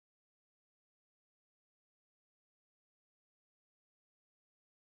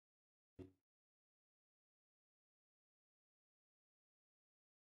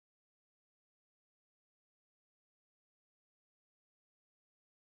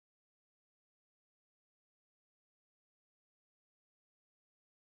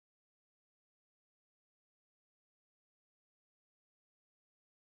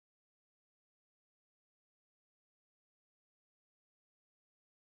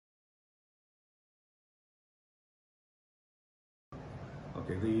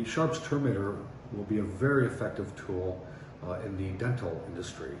Okay, the Sharps Terminator will be a very effective tool in the dental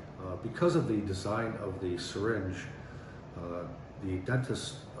industry. Because of the design of the syringe, the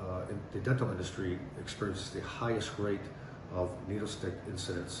dental industry experiences the highest rate of needle stick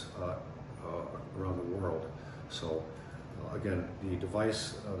incidents around the world. So again, the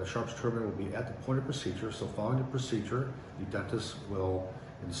device, the Sharps Terminator, will be at the point of procedure. So following the procedure, the dentist will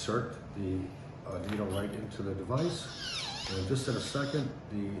insert the needle right into the device. And just in a second,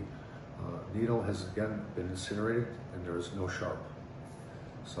 the needle has again been incinerated and there is no sharp.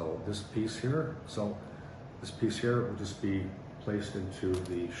 So this piece here will just be placed into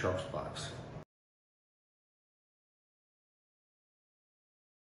the Sharps box.